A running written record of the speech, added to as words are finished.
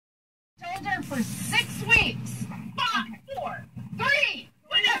lived there for 6 weeks. 5, 4, 3,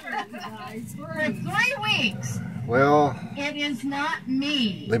 whatever. For 3 weeks. Well, it is not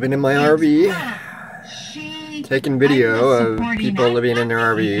me. Living in my RV, taking video of people living in their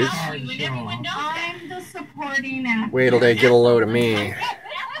RVs. I'm the supporting actor. Wait till they get a load of me.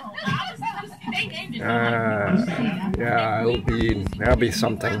 Yeah, that'll be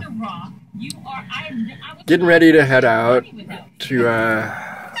something. Getting ready to head out to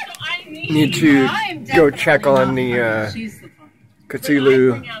need to go check on the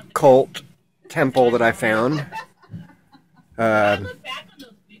Cthulhu cult temple that I found.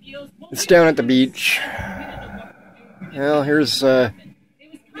 It's down at the beach. Well, here's my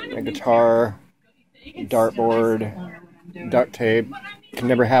guitar, dartboard, duct tape. Can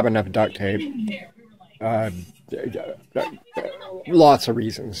never have enough duct tape. Lots of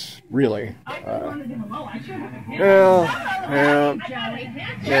reasons, really.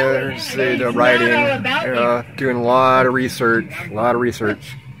 There's the writing. Doing a lot of research.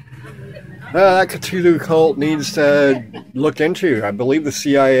 That Cthulhu cult needs to look into. I believe the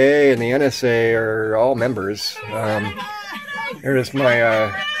CIA and the NSA are all members. Here's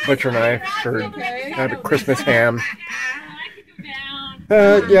my butcher knife for a Christmas ham.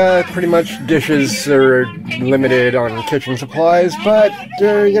 Yeah, pretty much dishes are limited on kitchen supplies, but,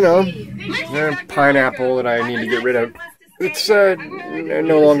 you know, pineapple that I need to get rid of. It's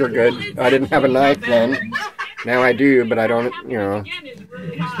no longer good. I didn't have a knife then. Now I do, but I don't, you know.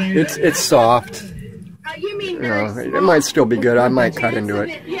 It's soft. You know, it might still be good. I might cut into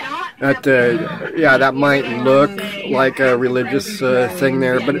it. Yeah, that might look like a religious thing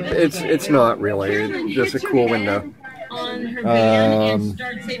there, but it's not really. It's just a cool window. What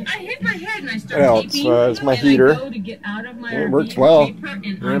else? It's my heater. It works well.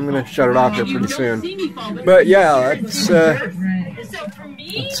 I'm going to shut it off here pretty soon. But yeah, let's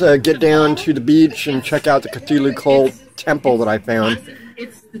get down to the beach and check out the Cthulhu cult temple that I found.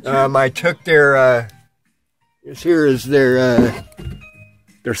 I took their, here is their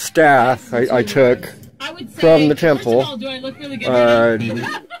staff I took from the temple.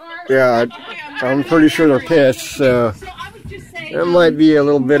 Yeah, I'm pretty sure they're pissed, so it might be a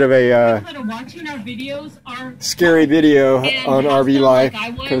little bit of a scary video on RV life,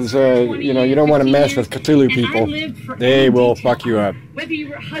 because you know, you don't want to mess with Cthulhu people. They will fuck you up.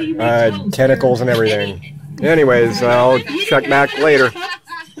 Tentacles and everything. Anyways, I'll check back later.